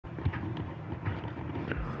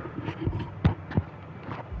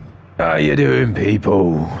How you doing,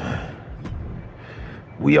 people?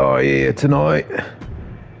 We are here tonight,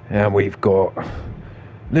 and we've got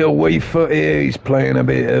little wee foot here. He's playing a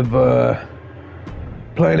bit of WWE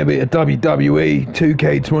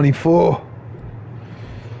 2K24.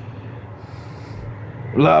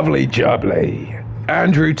 Lovely jubbly.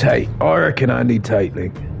 Andrew Tate. I reckon Andy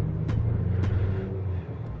Tateling.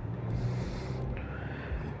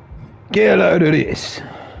 Get a load of this.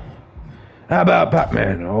 How about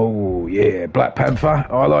Batman? Oh, yeah. Black Panther.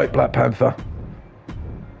 I like Black Panther.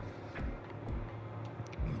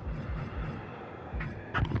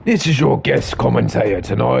 This is your guest commentator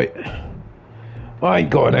tonight. I ain't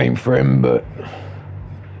got a name for him, but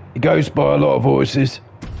he goes by a lot of voices.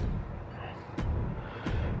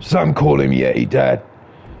 Some call him Yeti Dad.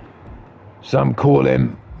 Some call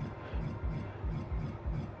him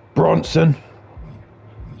Bronson.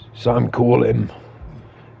 Some call him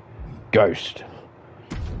Ghost.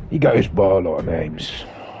 He goes by a lot of names.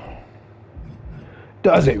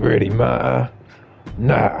 Does it really matter?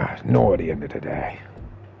 Nah, not at the end of the day.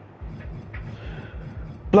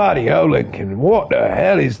 Bloody hell, Lincoln, what the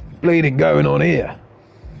hell is bleeding going on here?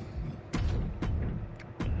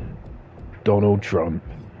 Donald Trump,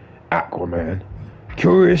 Aquaman,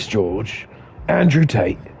 Curious George, Andrew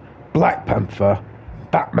Tate, Black Panther,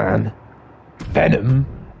 Batman, Venom,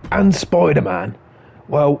 and Spider-Man.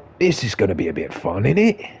 Well, this is going to be a bit fun, isn't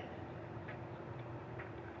it?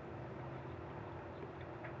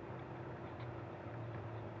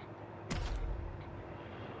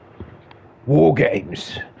 War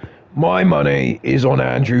Games. My money is on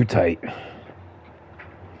Andrew Tate. War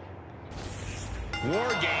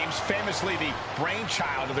Games, famously the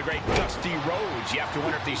brainchild of the great Dusty Rhodes. You have to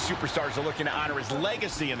wonder if these superstars are looking to honor his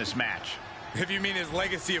legacy in this match. If you mean his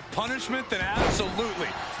legacy of punishment, then absolutely.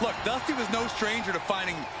 Look, Dusty was no stranger to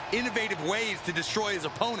finding innovative ways to destroy his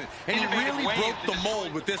opponent, and he really broke the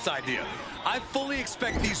mold with this idea. I fully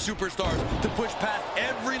expect these superstars to push past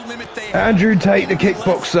every limit they have. Andrew Tate, the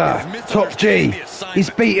kickboxer. Top G. He's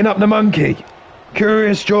beating up the monkey.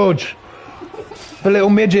 Curious George. The little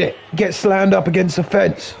midget gets slammed up against the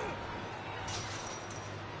fence.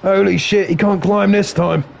 Holy shit, he can't climb this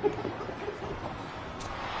time.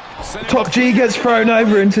 Top G gets thrown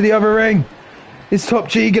over into the other ring. Is Top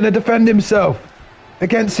G going to defend himself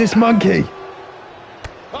against this monkey?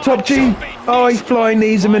 Top G, oh, he flying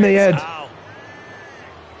knees him in the head.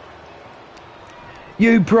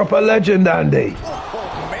 You proper legend, Andy.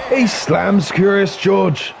 He slams Curious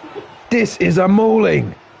George. This is a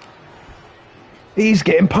mauling. He's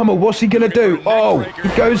getting pummeled. What's he going to do? Oh, he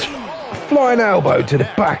goes flying elbow to the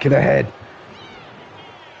back of the head.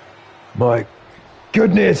 My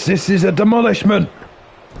goodness, this is a demolishment.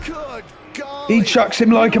 He chucks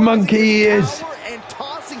him like a monkey he is.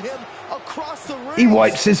 He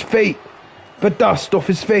wipes his feet. The dust off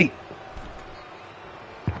his feet.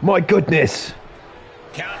 My goodness.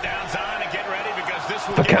 Countdown's on and get ready because this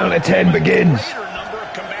will the count of 10 begins.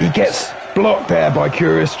 He gets blocked there by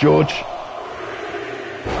Curious George.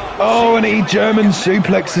 Oh, and he German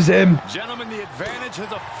suplexes him. Gentlemen, the advantage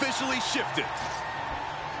has officially shifted.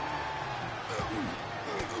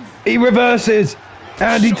 He reverses.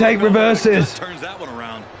 Andy Tate reverses. Turns that one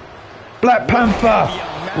around. Black Panther.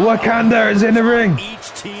 Wakanda is in the ring.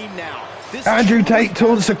 Andrew Tate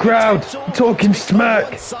taunts the crowd, talking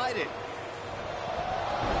smack.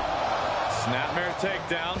 Snapmare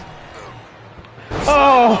takedown.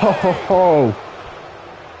 Oh!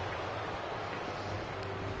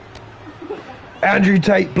 Andrew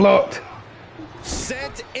Tate blocked.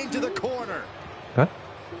 Sent into the corner. Huh?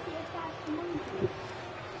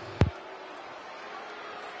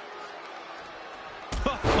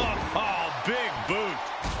 Oh, big boot.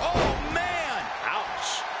 Oh, man.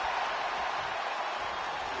 Ouch.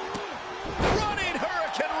 Running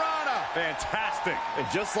Hurricane Rana. Fantastic. And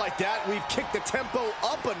just like that, we've kicked the tempo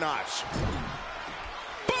up a notch.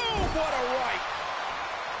 Boom, what a right.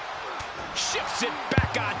 shifts it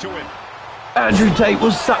back onto him. Andrew Tate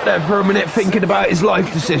was sat there for a minute thinking about his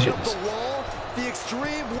life decisions.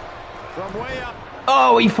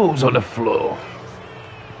 Oh, he falls on the floor.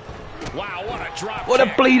 Wow, what a drop. What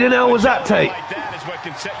a bleeding hell was that, Tate? Like that is what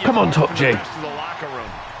can set you Come on, Top for G. the rest of the locker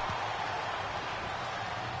room.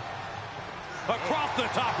 Across the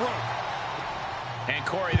top rope. And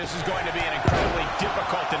Corey, this is going to be an incredibly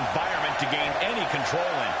difficult environment to gain any control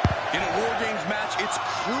in. In a War Games match, it's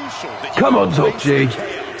crucial that you Come on, Top G.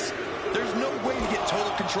 There's no way to get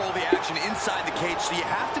total control of the action inside the cage, so you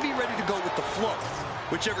have to be ready to go with the flow.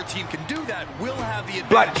 Whichever team can do that will have the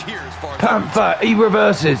advantage here as far as Panther, he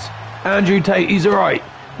reverses. Andrew Tate, he's alright.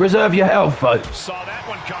 Reserve your health, folks. Saw that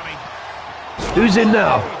one coming. Who's in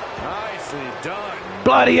now? Nicely done.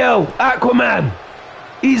 Bloody hell, Aquaman.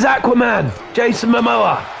 He's Aquaman. Jason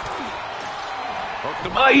Momoa.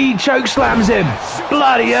 Oh, he chokeslams him.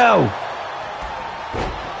 Bloody hell.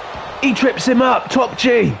 He trips him up. Top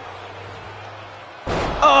G.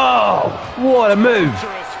 Oh, what a move.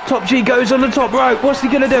 Top G goes on the top rope. What's he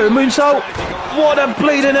going to do? A moonsault? What a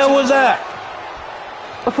bleeding hell was that?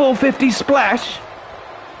 A 450 splash?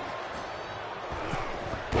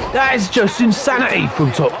 That is just insanity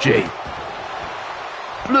from Top G.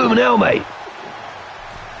 Bloomin' hell, mate.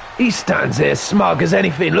 He stands there smug as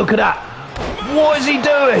anything. Look at that. What is he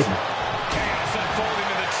doing?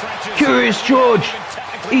 Curious George.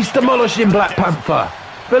 He's demolishing Black Panther.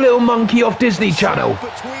 The little monkey off Disney Channel.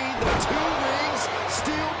 Between the two rings,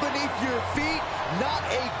 still beneath your feet, not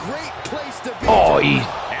a great place to be. Oh,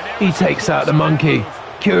 he takes out the monkey.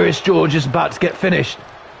 Curious George is about to get finished.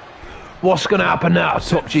 What's going to happen now?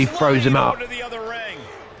 Top G throws him out.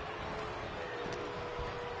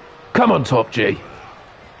 Come on, Top G.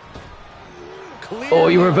 Oh,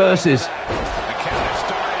 he reverses.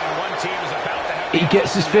 He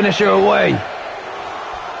gets his finisher away.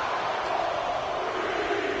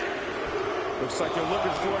 Looks like you're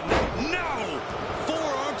looking for it now. No!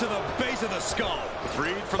 Forearm to the base of the skull.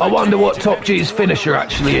 I wonder what Top G's finisher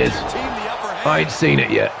actually is. I ain't seen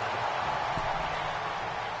it yet.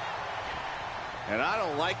 And I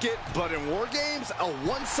don't like it, but in War Games, a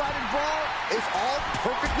one-sided brawl is all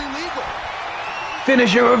perfectly legal.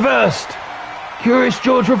 Finisher reversed. Curious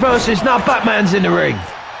George reverses. Now Batman's in the ring.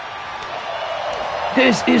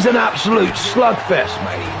 This is an absolute slugfest, He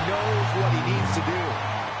mate. knows what he needs to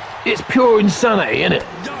do. It's pure insanity, isn't it?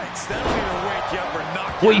 Yikes, that'll either wake you up or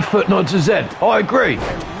knock you We footnod to Z. I agree.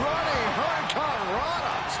 Running Hurricane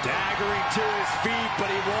Rana. Staggering to his feet, but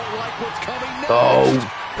he won't like what's coming next.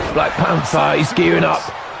 Oh, Black Panther, he's gearing up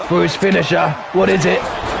for his finisher. What is it?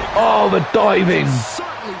 Oh, the diving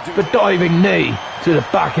knee to the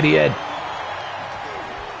back of the head.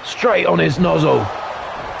 Straight on his nozzle.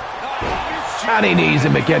 And he knees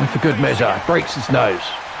him again for good measure. Breaks his nose.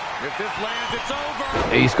 If this lands, it's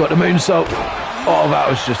over. He's got the moonsault. Oh, that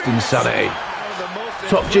was just insanity.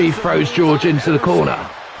 Top G throws George into the corner.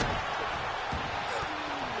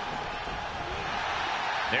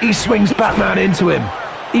 He swings Batman into him.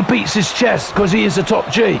 He beats his chest because he is a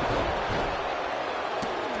Top G.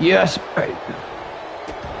 Yes, mate.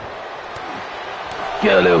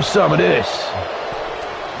 Get a little some of this.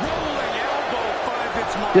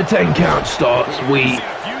 The 10 count starts. We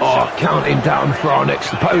are counting down for our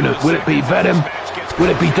next opponent. Will it be Venom? Will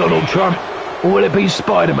it be Donald Trump? Or will it be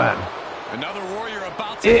Spider-Man?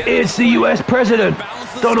 It is the US President,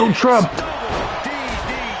 Donald Trump.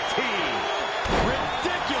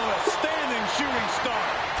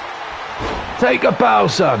 Take a bow,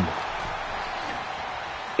 son.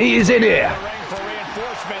 He is in here.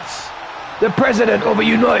 The President of the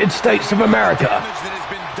United States of America.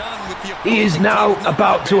 He is now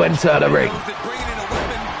about to enter the ring.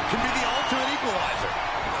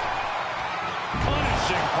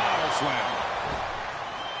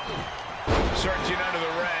 Searching under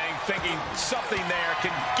the ring, thinking something there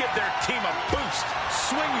can give their team a boost.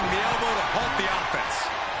 Swinging the elbow to halt the offense.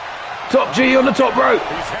 Top G on the top rope.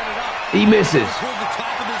 He's headed up. He misses. Toward the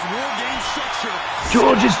top of this War Game structure.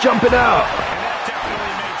 George is jumping out. And that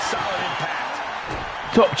definitely made solid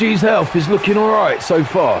impact. Top G's health is looking alright so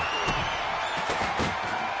far.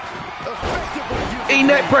 He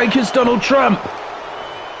net breakers Donald Trump.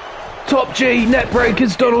 Top G net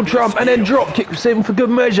breakers Donald Trump and then drop kicks him for good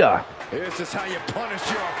measure. This is how you punish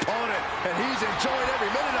your opponent, and he's enjoying every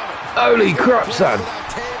minute of it. Holy crap, son.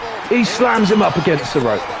 He slams him up against the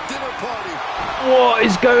rope. What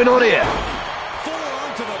is going on here?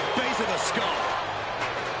 Forearm to the base of the skull.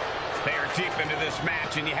 They are deep into this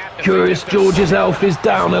match, and you have to. Curious George's health is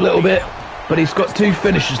down a little bit, but he's got two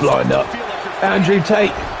finishers lined up. Andrew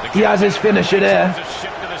Tate, he has his finisher there.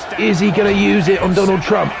 Is he going to use it on Donald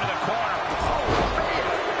Trump?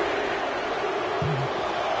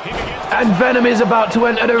 And Venom is about to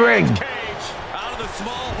enter the ring.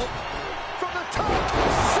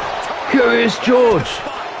 Curious George.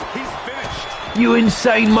 You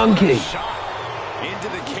insane monkey. Into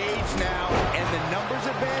the cage now, and the numbers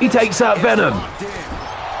advantage. He takes out Venom.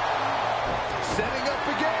 Setting up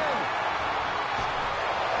again.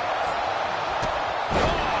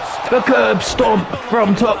 The curb stomp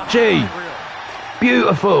from Top G.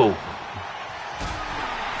 Beautiful.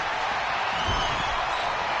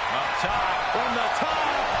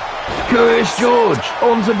 Curious George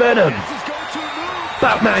onto Venom.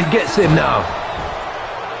 Batman gets him now.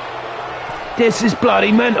 This is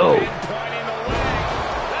bloody mental.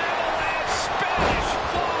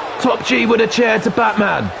 Top G with a chair to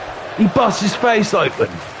Batman. He busts his face open.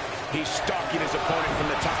 He's stalking his opponent from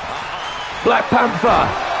the top. Black Panther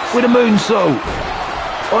with a moonsault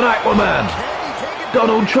on Aquaman.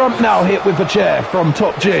 Donald Trump now hit with a chair from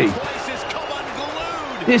Top G.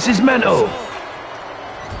 This is mental.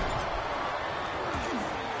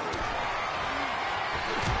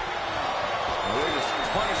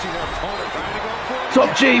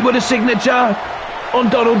 Top G with a signature on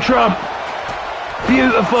Donald Trump.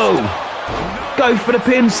 Beautiful. Go for the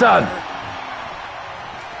pin, son.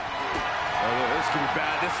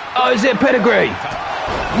 Oh, is it a pedigree?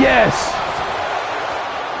 Yes.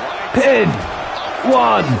 Pin.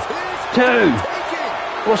 1, 2.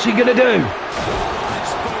 What's he gonna do?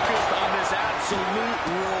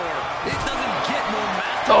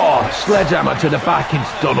 Oh, sledgehammer to the back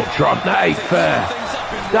into Donald Trump. That ain't fair.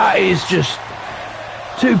 That is just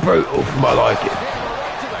too brutal for my liking.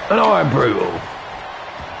 And I am brutal.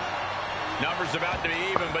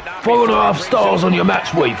 4.5 stars on your match,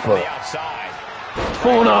 Weefoot.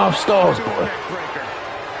 4.5 stars, boy.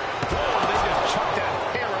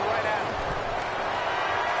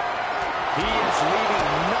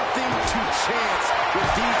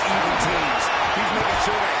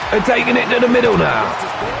 They're taking it to the middle now.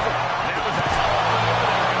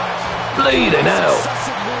 Bleeding out.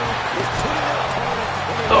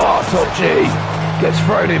 Oh, Top G gets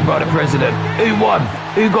thrown in by the president. Who won?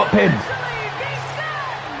 Who got pinned?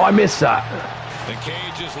 I missed that. The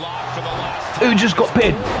cage is locked for the last time. Who just got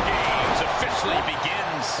pinned? Games officially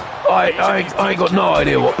begins. I ain't got no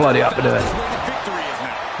idea what bloody happened there.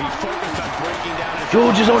 He's focused on breaking down his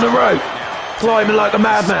George is on the rope, climbing like a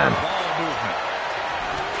madman.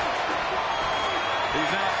 He's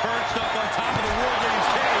now perched up on top of the War Games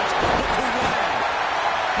cage.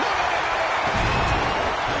 Look who won.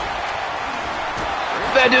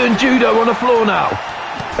 They're doing judo on the floor now.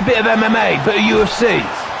 A bit of MMA, but a UFC.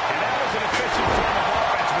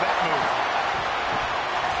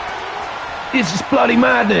 This is bloody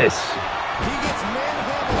madness. He gets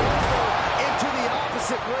manhandled into the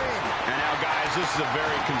opposite ring. And now, guys, this is a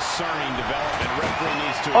very concerning development. Referee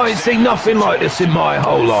needs to. I ain't seen nothing like this in my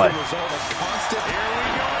whole life.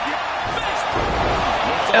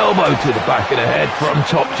 Elbow to the back of the head from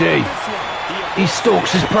Top G. He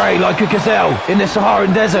stalks his prey like a gazelle in the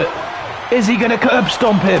Saharan desert. Is he going to curb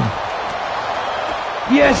stomp him?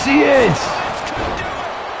 Yes, he is.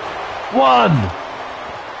 1,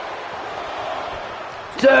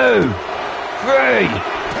 2,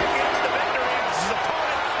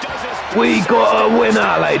 3. We got a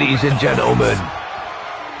winner, ladies and gentlemen.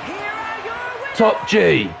 Top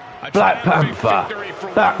G, Black Panther,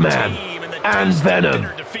 Batman, and Venom.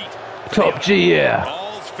 Top G here.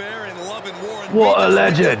 What a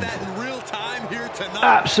legend.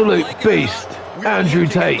 Absolute beast. Andrew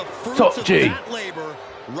Tate, Top G.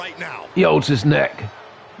 He holds his neck.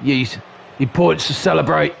 He points to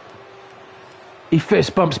celebrate. He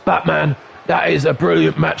fist bumps Batman. That is a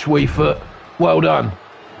brilliant match, Weefoot. Well done.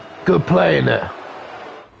 Good play in there.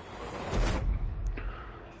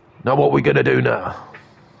 Now what we gonna do now?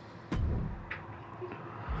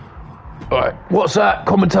 Alright, what's that,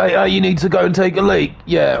 commentator? You need to go and take a leak.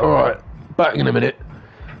 Yeah, alright. Back in a minute.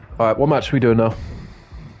 Alright, what match are we doing now?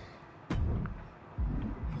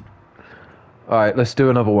 Alright, let's do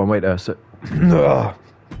another one. Wait there. So,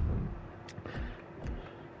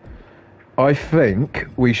 I think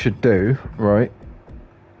we should do, right,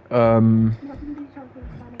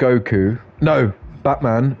 Goku, no,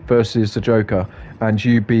 Batman versus the Joker, and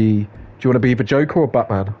you be, do you want to be the Joker or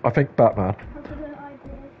Batman? I think Batman.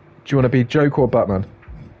 Do you want to be Joker or Batman?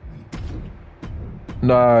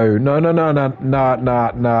 No.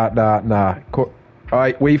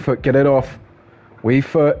 Alright, Weefoot, get it off.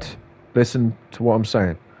 Weefoot, listen to what I'm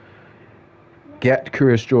saying. Get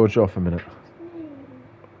Curious George off a minute.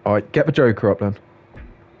 Alright, get the Joker up then.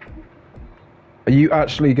 Are you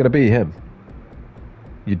actually going to be him?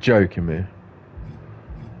 You're joking me.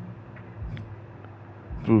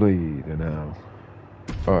 Bleeding out.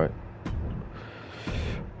 Alright.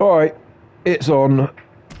 Alright, it's on.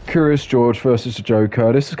 Curious George versus the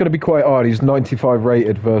Joker. This is going to be quite hard. He's 95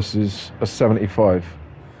 rated versus a 75.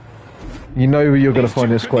 You know you're going to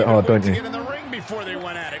find this quite hard, don't you?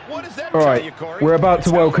 Alright, we're about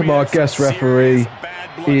to welcome our guest referee.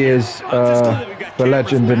 He is the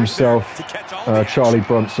legend himself, Charlie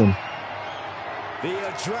Bronson.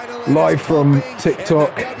 Live from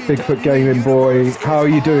TikTok, Bigfootgamingboy. How are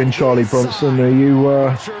you doing, Charlie Bronson? Are you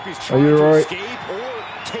alright?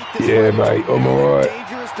 Yeah, mate, I'm alright.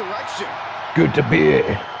 Good to be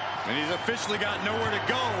here. And he's officially got nowhere to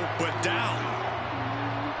go but down.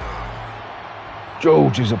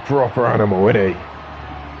 George is a proper animal, isn't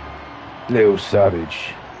he? Little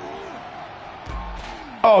savage.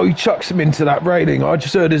 Oh, he chucks him into that railing. I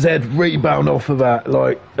just heard his head rebound off of that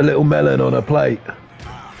like a little melon on a plate.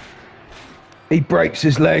 He breaks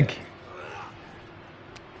his leg.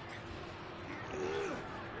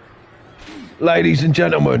 Ladies and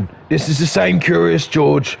gentlemen, this is the same Curious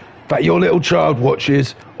George that your little child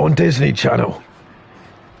watches on Disney Channel.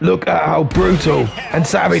 Look at how brutal and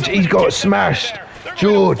savage he got smashed.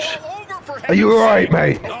 George, are you alright,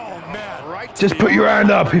 mate? Just put your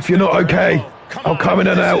hand up if you're not okay. I'll come in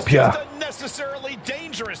and help you.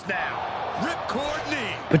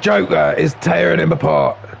 The Joker is tearing him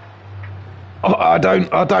apart. I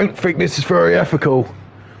don't think this is very ethical.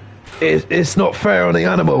 It's not fair on the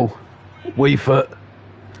animal, Weefoot.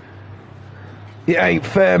 It ain't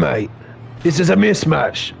fair, mate. This is a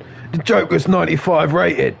mismatch. The Joker's 95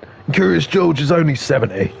 rated, and Curious George is only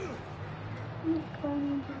 70.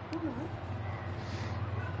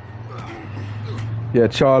 Yeah,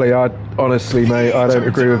 Charlie, honestly, mate, I don't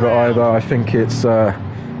agree with it either. I think it's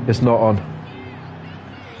not on.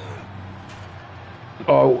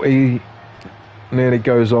 Oh, he nearly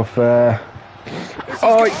goes off there.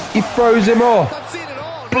 Oh, he throws him off.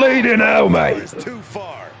 Bleeding hell, mate.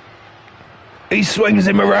 He swings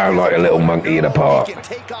him around like a little monkey in a park. He can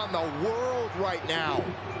take on the world right now.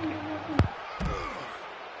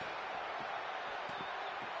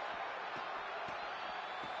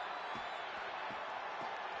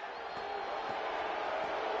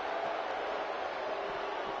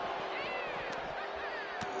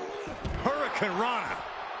 Hurricane Rana.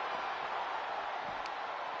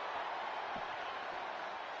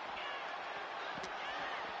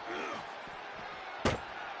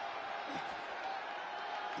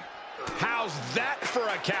 How's that for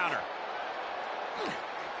a counter?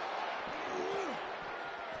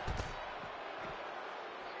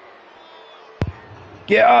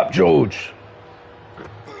 Get up, George.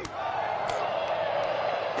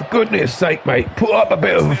 For goodness sake, mate, put up a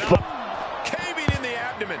bit of a Caving in the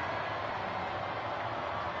abdomen.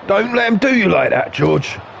 Don't let him do you like that,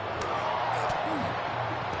 George.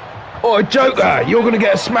 Oh, Joker, you're going to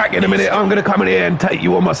get a smack in a minute. I'm going to come in here and take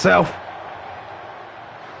you on myself.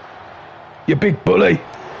 You big bully.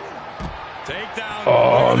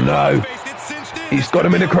 Oh, no. He's got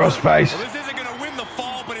him in the crossface. Well, this isn't going to win the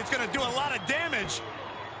fall, but it's going to do a lot of damage.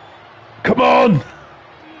 Come on.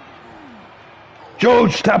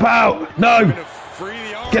 George, tap out. No.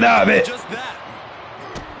 Get out of it. Just that.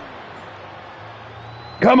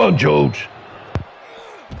 Come on, George.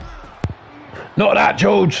 Not that,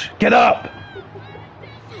 George. Get up.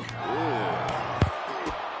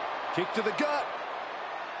 Kick to the gut.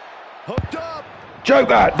 Hooked up.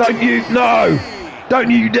 Joker, don't you... No. Don't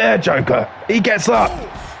you dare, Joker. He gets up.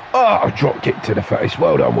 Oh, drop kick to the face.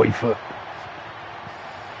 Well done, Weefoot.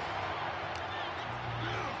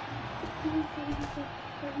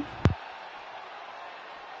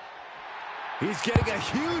 He's getting a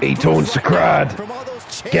huge He taunts the crowd. from all those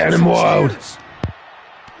chants Getting him and wild. cheers.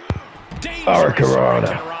 Hurricane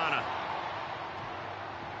Rana.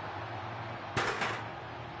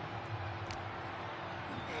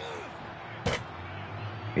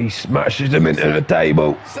 He smashes him into the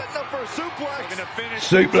table. Setting up for a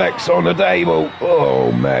suplex. Suplex on the table.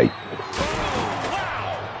 Oh, mate.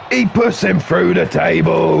 He puts him through the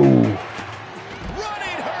table.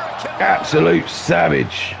 Absolute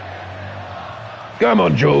savage. Come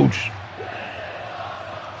on, George.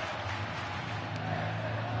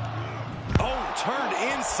 Oh, turned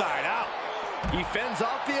inside out. He fends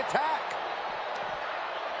off the attack.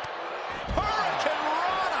 Hurricane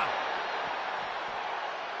Rana.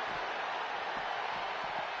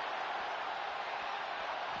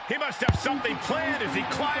 He must have something planned as he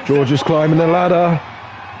climbs. George is climbing the ladder.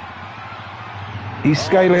 He's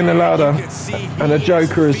scaling the ladder. And the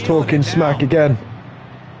Joker is talking smack again.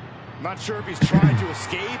 Not sure if he's trying to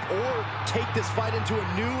escape or take this fight into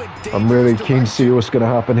a new and dangerous I'm really keen to direction. see what's going to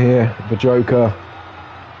happen here. The Joker,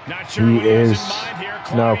 Not sure he what has in is mind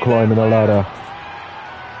here, now climbing the ladder.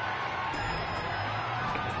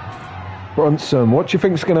 Bronson, what do you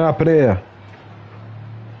think's going to happen here?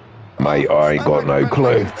 Mate, I ain't got no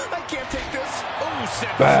clue. I can't take this. Oh,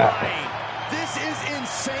 set Back. flying. This is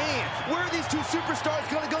insane. Where are these two superstars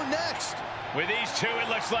going to go next? With these two, it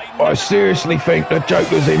looks like I seriously think the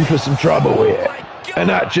Joker's in for some trouble here. And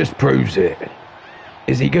that just proves it.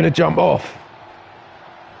 Is he going to jump off?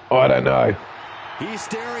 I don't know. He's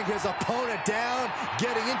staring his opponent down,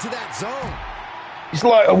 getting into that zone. He's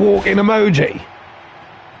like a walking emoji.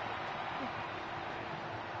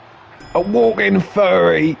 A walking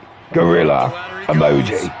furry gorilla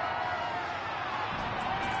emoji.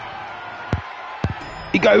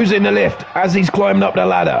 goes in the lift as he's climbing up the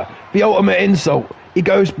ladder. The ultimate insult. He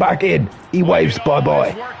goes back in. He waves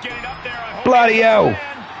bye-bye. Bloody hell.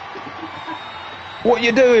 What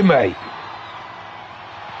you doing, mate?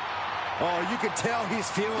 Oh, you can tell he's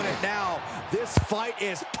feeling it now. This fight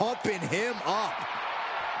is pumping him up.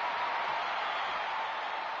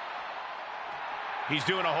 He's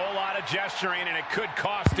doing a whole lot of gesturing, and it could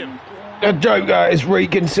cost him. The Joker is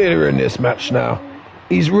reconsidering this match now.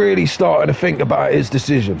 He's really starting to think about his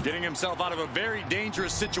decision. Getting himself out of a very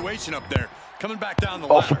dangerous situation up there. Coming back down the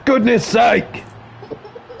ladder. Oh, for goodness sake.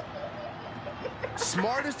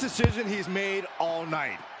 Smartest decision he's made all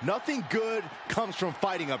night. Nothing good comes from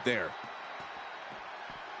fighting up there.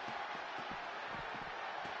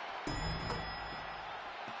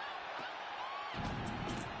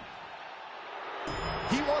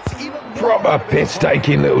 He wants even more. Proper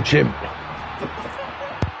piss-taking little chimp.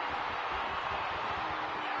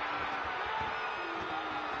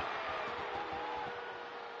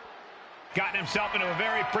 Gotten himself into a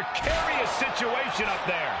very precarious situation up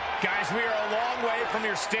there. Guys, we are a long way from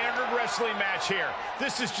your standard wrestling match here.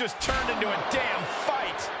 This has just turned into a damn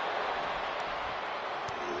fight.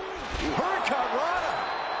 Hurricane Rana.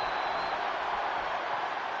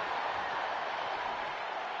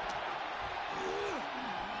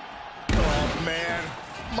 Oh, man.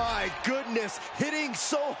 My goodness. Hitting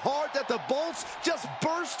so hard that the bolts just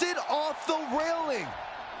bursted off the railing.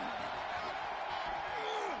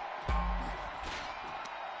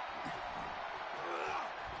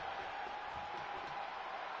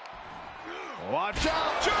 Watch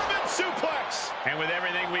out! German suplex! And with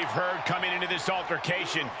everything we've heard coming into this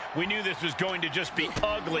altercation, we knew this was going to just be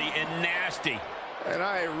ugly and nasty. And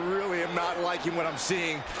I really am not liking what I'm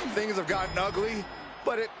seeing. Things have gotten ugly,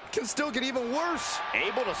 but it can still get even worse.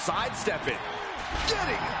 Able to sidestep it.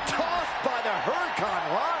 Getting tossed by the Hurricane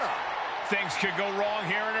Rana. Things could go wrong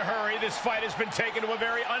here in a hurry. This fight has been taken to a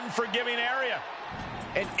very unforgiving area.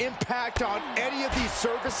 An impact on any of these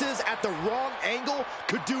surfaces at the wrong angle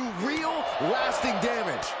could do real lasting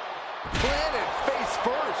damage. Planted face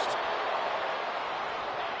first.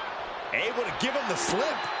 Able to give him the slip.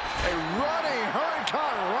 A running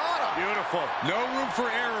Hurricane Rana. Beautiful. No room for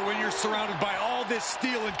error when you're surrounded by all this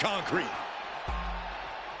steel and concrete.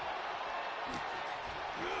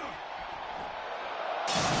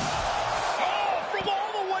 Oh, from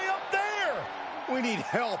all the way up there. We need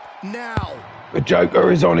help now. The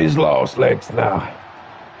Joker is on his last legs now.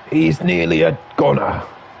 He's nearly a goner.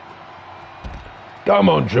 Come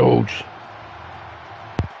on, George.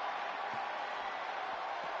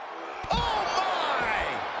 Oh,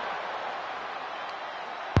 my!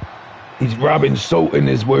 He's rubbing salt in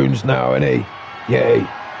his wounds now, isn't he? Yeah.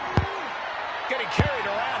 Getting carried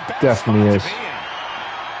around. Bad Definitely spot is. to be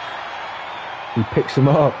in. He picks him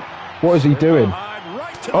up. What is he doing?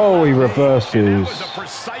 Right to Oh, the he left knee. reverses. And that was a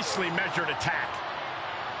precisely measured attack.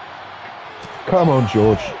 Come on,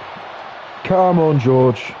 George. Come on,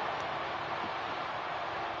 George.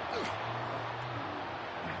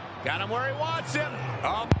 Got him where he wants him.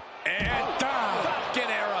 Up and down.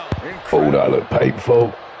 Falcon arrow. Oh, that looked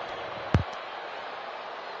painful.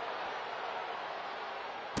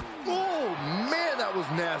 Oh, man, that was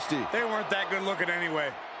nasty. They weren't that good looking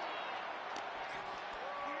anyway.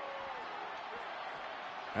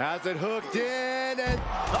 Has it hooked in, and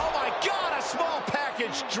Oh, my God, a small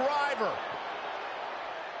package driver.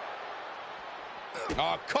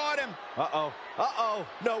 Oh, caught him. uh-oh, uh-oh,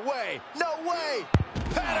 no way, no way.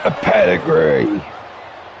 A pedigree.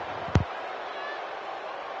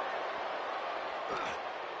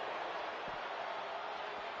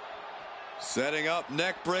 Setting up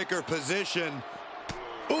neck breaker position.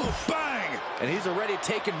 Ooh, bang! And he's already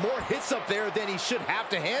taken more hits up there than he should have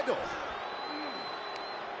to handle.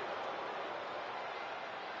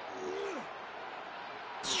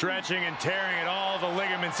 Stretching and tearing at all the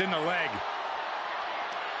ligaments in the leg.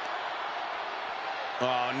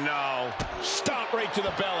 Oh, no. Stop right to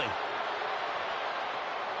the belly.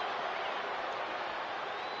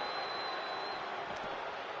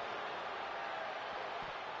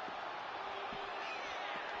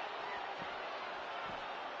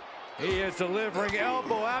 He is delivering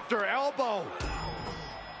elbow after elbow.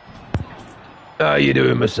 How you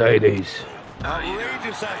doing, Mercedes?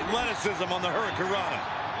 Outrageous athleticism on the Hurricane Rana.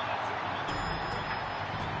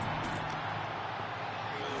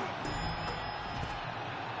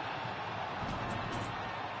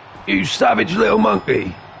 You savage little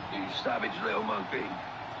monkey. You savage little monkey.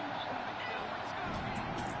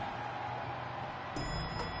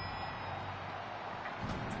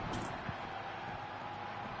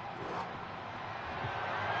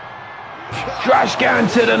 Trash can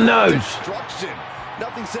to the nose. Destruction.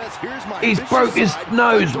 Nothing says, here's my He's broke his side,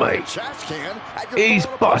 nose, like mate. a trash can at your He's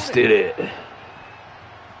fallen busted opponent. it.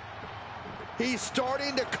 He's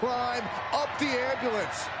starting to climb up the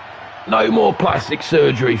ambulance. No more plastic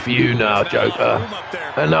surgery for you now, Joker.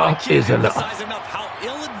 Enough is enough. Enough how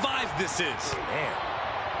ill-advised this is.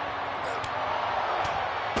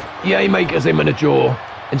 Yeah, he makes him in the jaw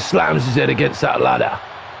and slams his head against that ladder.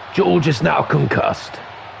 George is now concussed.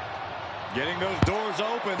 Getting those doors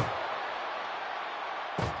open.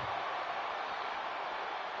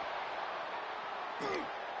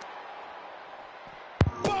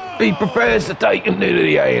 He prepares to take him to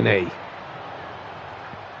the A&E.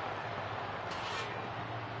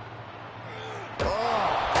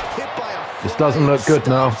 This doesn't look good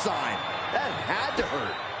now. That had to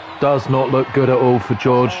hurt. Does not look good at all for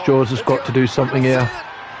George. George has got to do something here.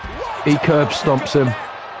 He curb stomps him.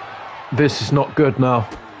 This is not good now.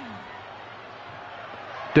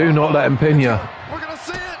 Do not let him pin you. We're gonna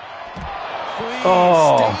see it. Please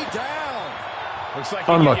Oh. stay down. Looks like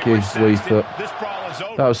he Unlucky, can get Lee, resisted. but This brawl is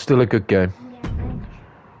over. that was still a good game.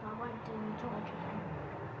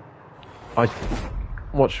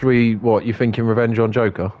 What, you thinking revenge on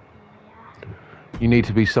Joker? You need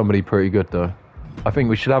to be somebody pretty good, though. I think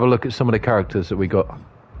we should have a look at some of the characters that we got.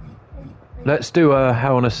 Let's do a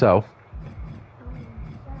Hell in a Cell.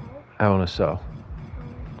 Hell in a Cell.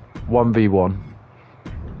 1v1.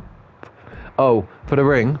 Oh, for the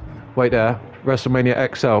ring, wait there.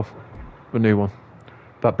 WrestleMania XL, the new one.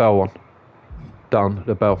 That bell one. Done,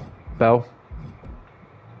 the bell. Bell?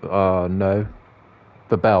 No.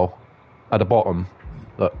 The bell. At the bottom.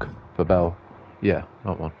 Look, the bell. Yeah,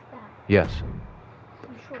 that one. Yes.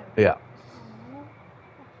 Yeah.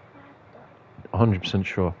 100%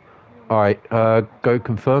 sure. Alright, go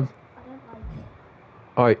confirm.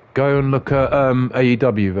 Alright, go and look at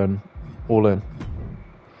AEW then. All in.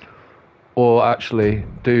 Or actually,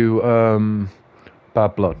 do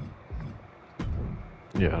Bad Blood.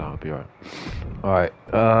 Yeah, that'll be alright.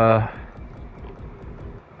 Alright,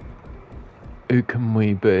 who can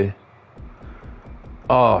we be?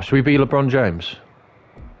 Oh, should we be LeBron James?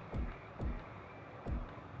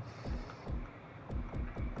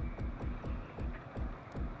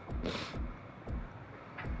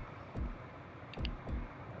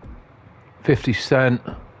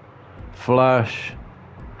 $50, Flash,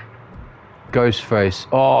 Ghostface.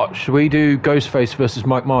 Oh, should we do Ghostface versus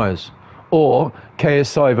Mike Myers? Or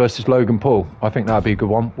KSI versus Logan Paul? I think that'd be a good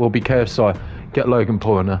one. We'll be KSI. Get Logan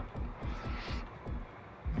Paul in there.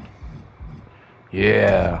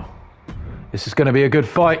 Yeah. This is going to be a good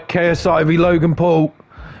fight. KSI v Logan Paul.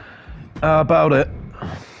 How about it?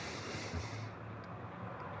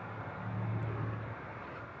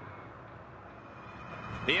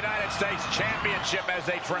 The United States Championship has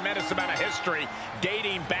a tremendous amount of history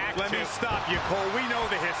dating back Let to... me stop you, Cole. We know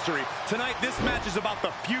the history. Tonight, this match is about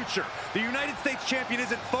the future. The United States champion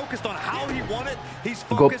isn't focused on how he won it. He's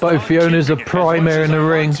We've got focused on both the owners of keeping it. Prime here in the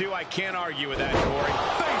ring. I can't argue with that,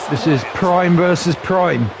 Corey. This is Prime versus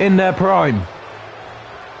Prime. In their prime.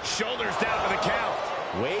 Shoulders down for the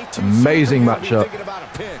count. Way too Amazing soon for you to be matchup. thinking about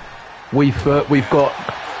a pin. We've got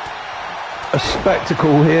a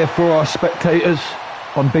spectacle here for our spectators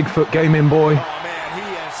on Bigfoot Gaming Boy. Oh, man, he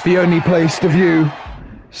has The only place to view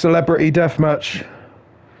Celebrity Deathmatch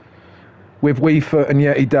with Weefoot and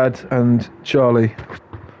Yeti Dad and Charlie.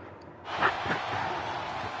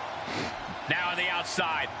 Now on the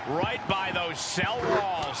outside, right by those cell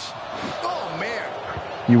walls. Oh, man.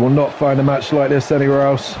 You will not find a match like this anywhere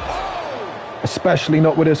else, especially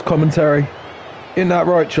not with this commentary. Isn't that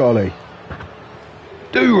right, Charlie?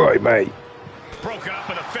 Do right, mate. Broken up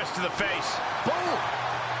with a fist to the face. Boom.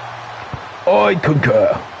 I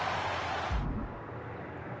concur.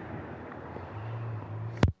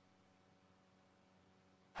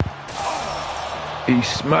 He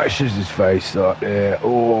smashes his face up there.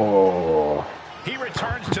 Oh. He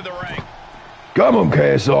returns to the ring. Come on,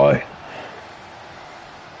 KSI.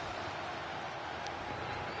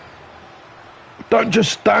 Don't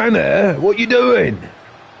just stand there. What you doing?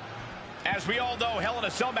 As we all know, Hell in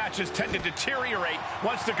a Cell matches tend to deteriorate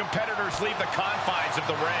once the competitors leave the confines of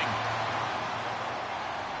the ring.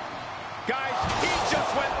 Guys, he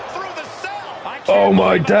just went through the cell. Oh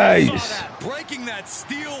my Saw days. that. Breaking that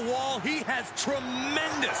steel wall, he has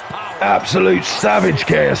tremendous power. Absolute savage,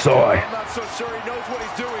 KSI. I'm not so sure he knows what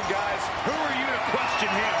he's doing, guys. Who are you to question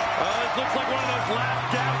him? This looks like one of those last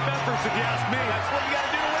gasp efforts, if you ask me. That's what you got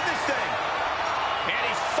to do to win this thing. And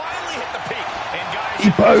he's finally hit the peak. And guys, He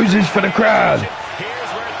poses for the crowd.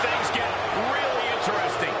 here's where things get really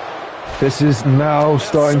interesting. This is now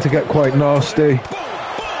starting to get quite nasty. Boom,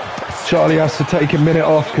 boom, Charlie has to take a minute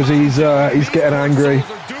off because he's getting angry.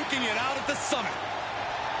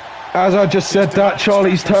 As I just said that,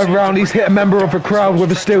 Charlie's turned around, he's hit a member of a crowd with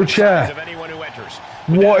a steel chair.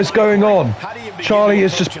 What is going on? Charlie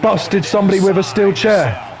has just busted somebody with a steel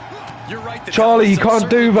chair. Charlie, you can't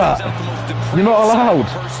do that. You're not allowed.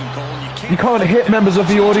 You can't hit members of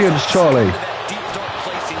the audience, Charlie.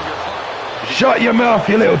 Shut your mouth,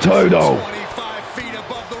 you little toadle.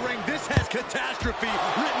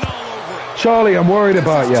 Charlie, I'm worried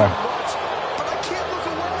about you.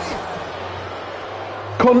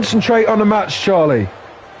 Concentrate on the match, Charlie.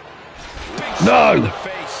 No!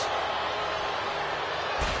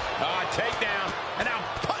 Takedown, and now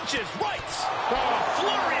punches right. A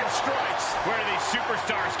flurry of strikes. Where do these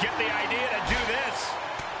superstars get the idea to do this?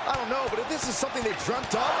 I don't know, but if this is something they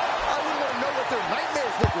dreamt up, I wouldn't want to know what their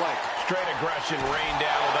nightmares look like. Straight aggression rained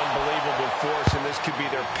down with unbelievable force, and this could be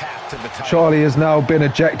their path to the title. Charlie has now been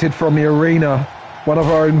ejected from the arena. One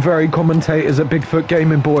of our own very commentators at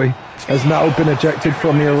Bigfootgamingboy has now been ejected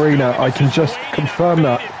from the arena. I can just confirm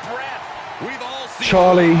that.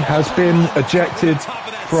 Charlie has been ejected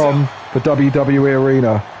from the WWE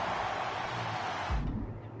arena.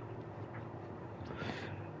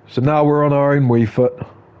 So now we're on our own Wii Foot.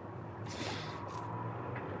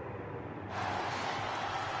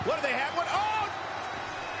 What do they have? What?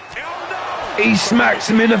 Oh! He smacks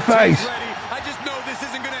him in the face.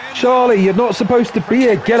 Charlie, you're not supposed to be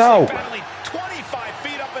here. Get out.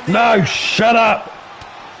 No, shut up.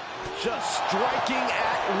 Just striking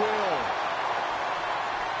at will.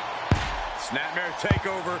 Snapmare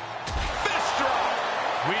takeover. Fist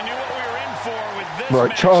drop. We knew what we were in for with this.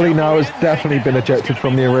 Right, Charlie now has definitely been ejected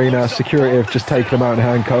from the arena. Security have just taken him out in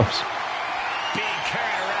handcuffs. Being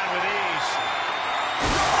carried around with ease.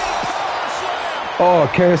 Oh,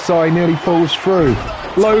 KSI nearly falls through.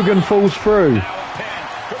 Logan falls through.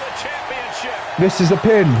 This is a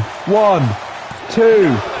pin. 1,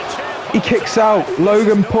 2. He kicks out.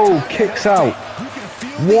 Logan Paul kicks out.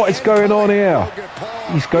 What is going on here?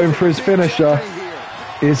 He's going for his finisher.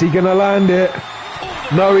 Is he going to land it?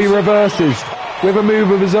 No, he reverses with a move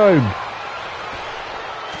of his own.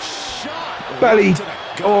 Belly.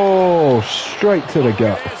 Oh, straight to the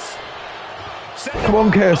gut. Come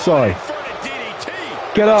on, KSI.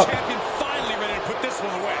 Get up.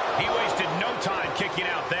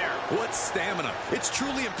 It's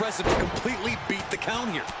truly impressive to completely beat the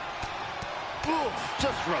count here. Oof,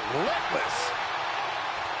 just relentless.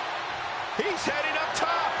 He's heading up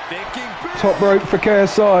top. Thinking big. Top rope for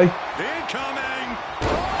KSI. Incoming.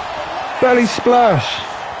 Belly splash.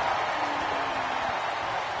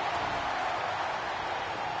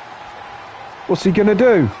 What's he gonna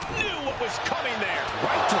do? Knew what was coming there.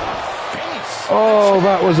 Right to the face. Oh,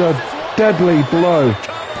 that was a deadly blow.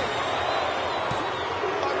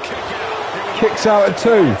 Kicks out at 2.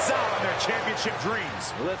 Their championship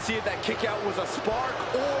dreams. Let's see if that kick out was a spark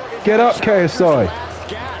or if Get up, KSI.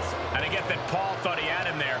 And I get that Paul thought he had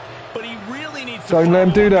him there, but he really needs to Don't let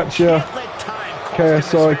him do that to you.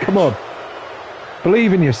 KSI, come on.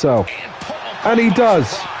 Believe in yourself. And he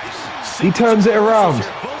does. He turns it around.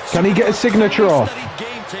 Can he get a signature off? Not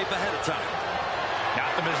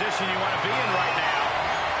the position you want to be in right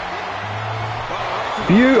now.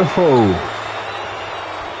 Beautiful.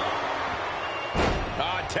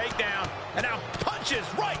 Takedown, and now punches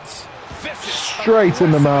right. Straight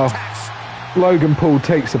in the mouth. Logan Paul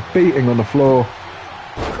takes a beating on the floor.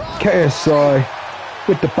 KSI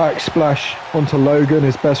with the back splash onto Logan,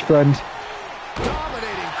 his best friend.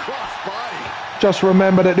 Just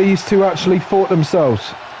remember that these two actually fought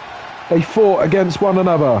themselves. They fought against one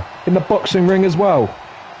another in the boxing ring as well.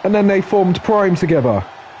 And then they formed Prime together.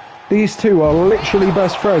 These two are literally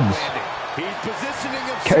best friends.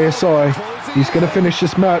 KSI, he's going to finish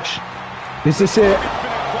this match. Is this it?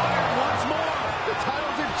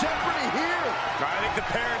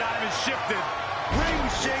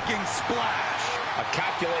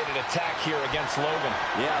 Here against Logan.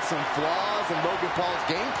 Yeah, some flaws in Logan Paul's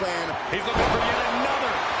game plan. He's looking for yet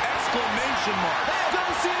another exclamation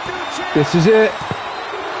mark. This is it.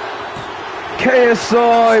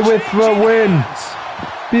 KSI with the win.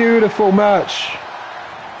 Beautiful match.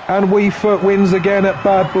 And Wii Foot wins again at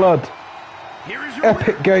Bad Blood.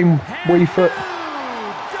 Epic game, Wii Foot.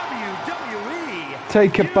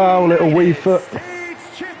 Take a bow, little Wii Foot.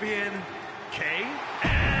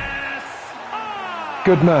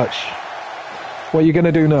 Good match. What are you going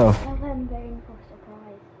to do now?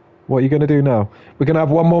 What are you going to do now? We're going to have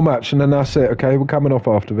one more match and then that's it, okay? We're coming off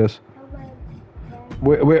after this.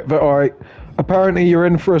 Alright. Apparently you're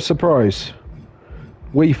in for a surprise.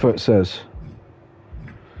 Wii Foot says.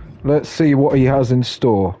 Let's see what he has in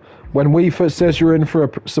store. When Weefert says you're in for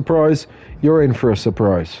a surprise, you're in for a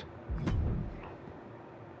surprise.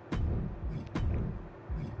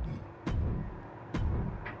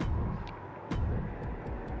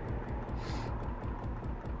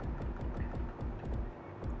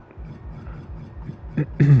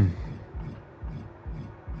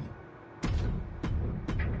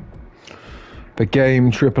 The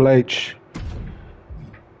game Triple H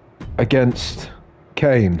against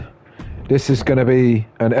Kane. This is going to be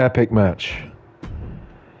an epic match.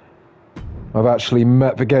 I've actually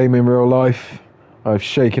met the game in real life. I've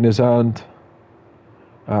shaken his hand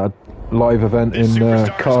at a live event in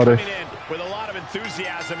Cardiff. With a lot of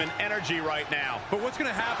enthusiasm and energy right now. But what's going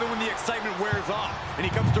to happen when the excitement wears off and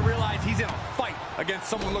he comes to realize he's in a fight against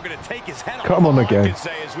someone looking to take his head off? Come on again. All I can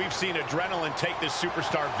say is we've seen adrenaline take this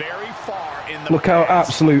superstar very far in the Look how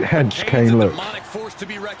absolute hench Kane looks. Demonic force to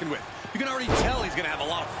be reckoned with. You can already tell he's going to have a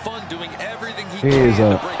lot of fun doing everything he He can. is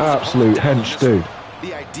an absolute hench dude.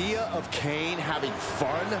 The idea of Kane having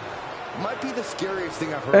fun might be the scariest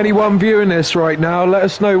thing I've heard. Anyone viewing this right now, let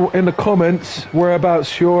us know in the comments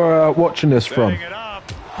whereabouts you're watching this from. Setting it up.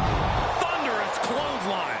 Thunderous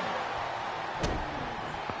clothesline.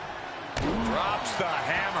 Drops the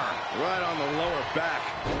hammer. Right on the lower back.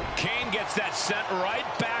 Kane gets that sent right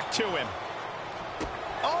back to him.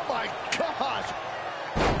 Oh my gosh!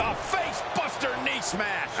 A face buster knee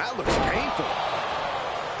smash. That looks painful.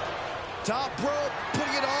 Top rope,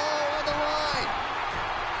 putting it all on the line.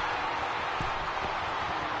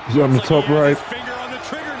 He's on the top right. Finger on the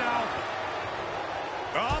trigger now.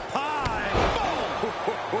 Up high.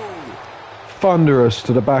 Thunderous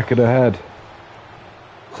to the back of the head.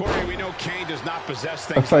 Corey, we know Kane does not possess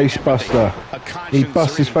A things face like buster. empathy, He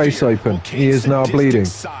busts his face open. He is now bleeding.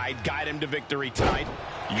 Guide him to victory tonight.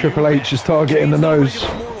 Triple H is targeting the nose.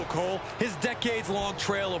 His decades-long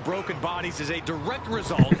trail of broken bodies is a direct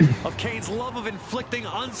result of Kane's love of inflicting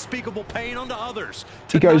unspeakable pain onto others.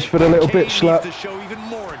 He goes for the little Kane bitch slap. needs to show even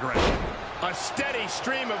more aggression. A steady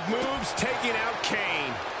stream of moves taking out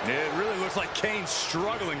Kane. It really looks like Kane's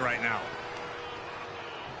struggling right now.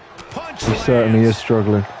 Punch He certainly is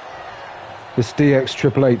struggling. This DX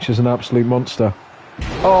Triple H is an absolute monster.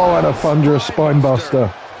 Oh, and a thunderous spine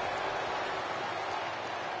buster.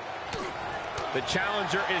 The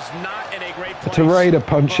challenger is not in a great place. Tornado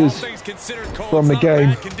punches from the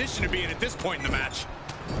game. Condition to be in at this point in the match.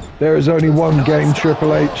 There is only one game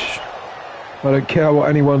Triple H. I don't care what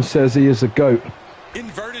anyone says, he is a GOAT.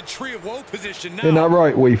 Inverted tree of woe position now. Isn't that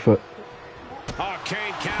right, Weefert? Oh,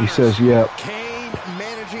 Kane counters. He says, yeah. Kane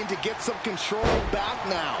managing to get some control back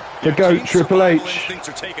now. The GOAT Triple H. Things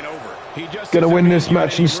are taking over. He just Gonna win this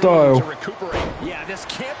match in style. Yeah, this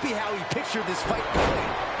can't be how he pictured this fight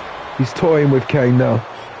going. He's toying with Kane now.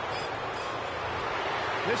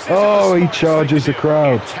 Oh, he charges the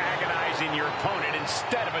crowd. Antagonizing your opponent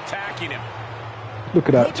instead of attacking him. Look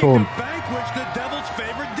at that taunt. Vanquish the devil's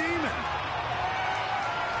favorite demon.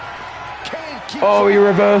 Kane keeps Oh, he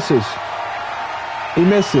reverses. He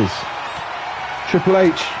misses. Triple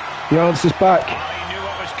H, he answers back. Oh, he knew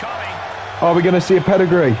what was coming. Are we going to see a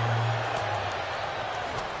pedigree?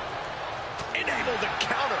 Enabled to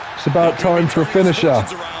counter. It's about time for a finisher.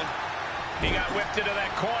 He got whipped into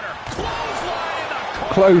that corner. Clothesline in the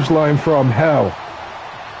corner. Clothesline from hell.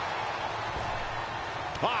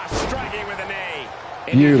 Ah, striking with a knee.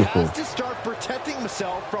 Beautiful. He has to start protecting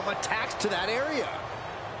himself from attacks to that area.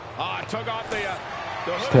 Ah, took off the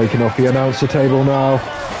He's taking off the announcer table now.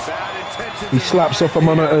 He slaps off the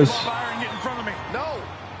monitors. No.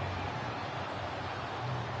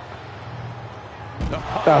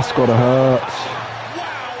 That's gotta hurt.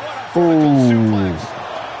 Wow, what a Ooh. suplex.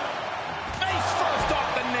 Face first off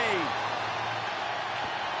the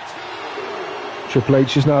knee. Triple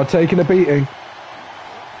H is now taking a beating.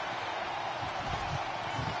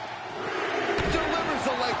 Delivers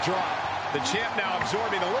the leg drop. The champ now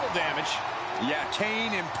absorbing a little damage. Yeah,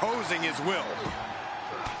 Kane imposing his will.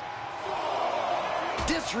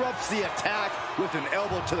 Disrupts the attack with an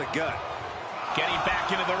elbow to the gut. Getting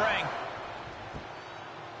back into the ring.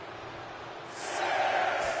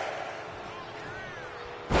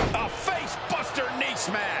 A face buster knee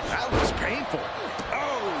smash. That looks painful.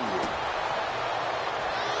 Oh.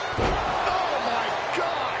 Oh my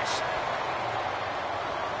gosh.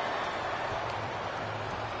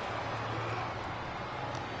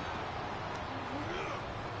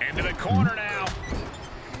 Into the corner now.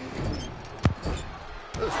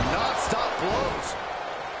 Those non-stop blows.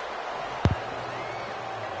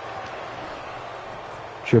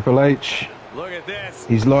 Triple H, Look at this.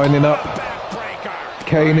 he's lining up. Backbreaker.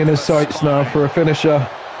 Kane in his sights now for a finisher.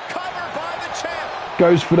 Covered by the champ.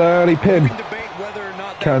 Goes for the early pin. Debate whether or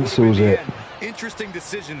not that Cancels would it. have been the end. Interesting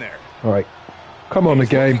decision there. All right. Come on, the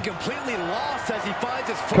game. Completely lost as he finds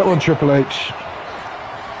his Come on, Triple H.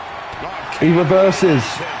 He reverses.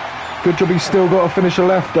 Good job he's still got to finish a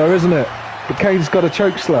left, though, isn't it? But Kane's got a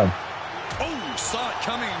choke slam. Oh, saw it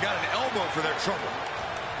coming and got an elbow for their trouble.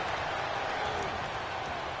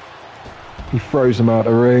 He throws him out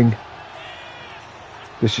of the ring.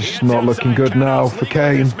 This is just not looking good now for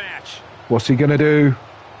Kane. What's he going to do?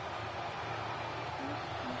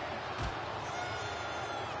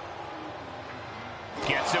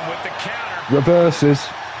 Gets him with the counter. Reverses. He's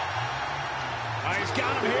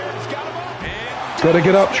got him here. He's got him up. Got to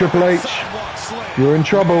get up, Triple H. You're in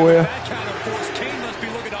trouble here. That kind of force, Kane must be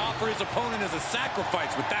looking to offer his opponent as a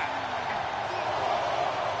sacrifice with that.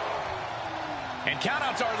 And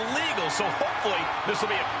countouts are legal, so hopefully this will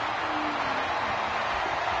be a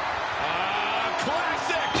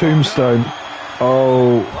classic. Tombstone.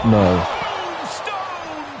 Oh, no.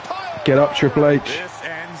 Get up, Triple H. This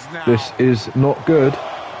ends now. This is not good.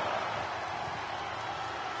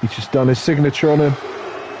 He's just done his signature on him.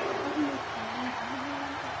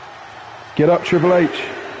 Get up, Triple H.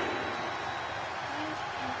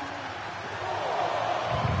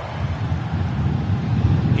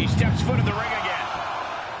 He steps foot in the ring again.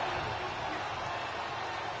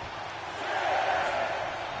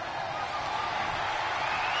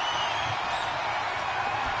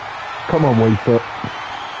 Come on, Weefoot.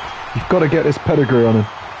 You've got to get this pedigree on him.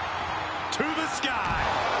 To the sky.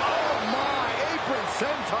 Oh my, apron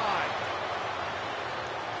sentai.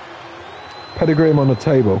 Pedigree him on the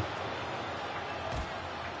table.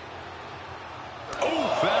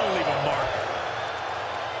 Oh, that'll leave a mark.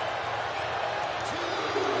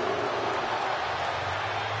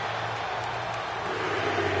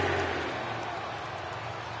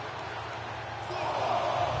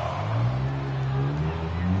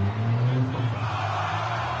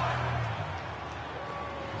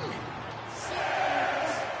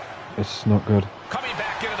 It's not good. Coming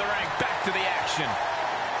back into the ring, back to the action.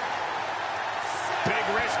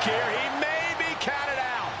 Big risk here. He may be counted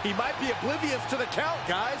out. He might be oblivious to the count,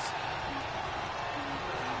 guys.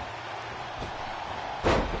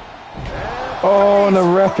 Oh, and the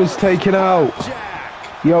ref is taken out.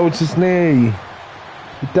 Jack. He holds his knee.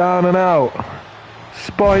 Down and out.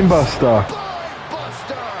 Spine buster.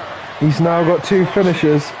 Buster. He's now got 2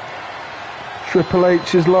 finishers. Triple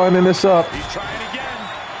H is lining this up. He's trying again.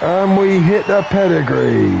 And we hit the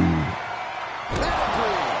pedigree. The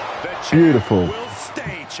champ Beautiful. will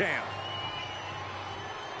stay champ.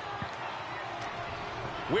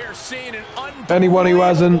 We're seeing an unbelievable Anyone who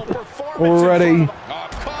hasn't performance already, in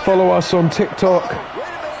front of him. follow us on TikTok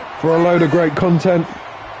for a load of great content.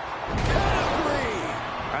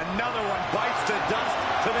 Another one bites the dust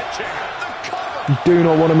to the champ. You do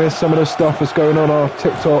not want to miss some of the stuff that's going on our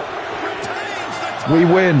TikTok. We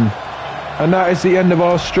win. And that is the end of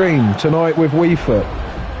our stream tonight with Weefoot.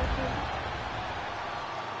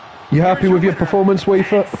 You happy with your performance,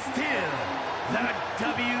 Weefoot? Still the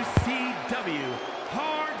WCW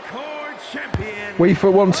Hardcore Champion.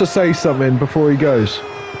 Weefoot wants to say something before he goes.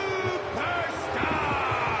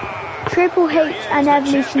 Triple H and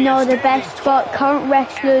Evolution are the best, but current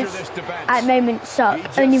wrestlers at the moment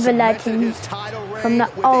suck. Only the legends from the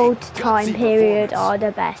old time period are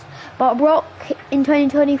the best. But Brock in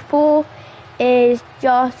 2024 is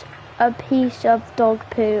just a piece of dog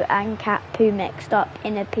poo and cat poo mixed up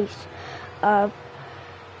in a piece of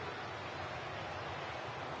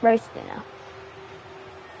roast dinner.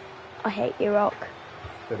 I hate you, Rock.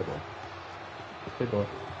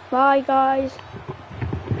 Bye, guys.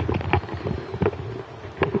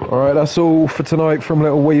 Alright, that's all for tonight from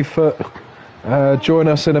Little Weefoot. Join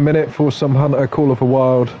us in a minute for some Hunter Call of the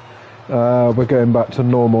Wild. We're going back to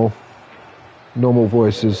normal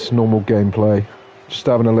voices, normal gameplay. Just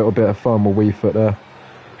having a little bit of fun with Weefoot there.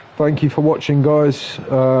 Thank you for watching, guys.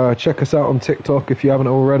 Check us out on TikTok if you haven't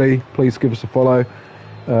already. Please give us a follow,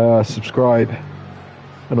 subscribe,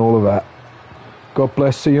 and all of that. God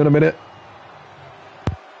bless. See you in a minute.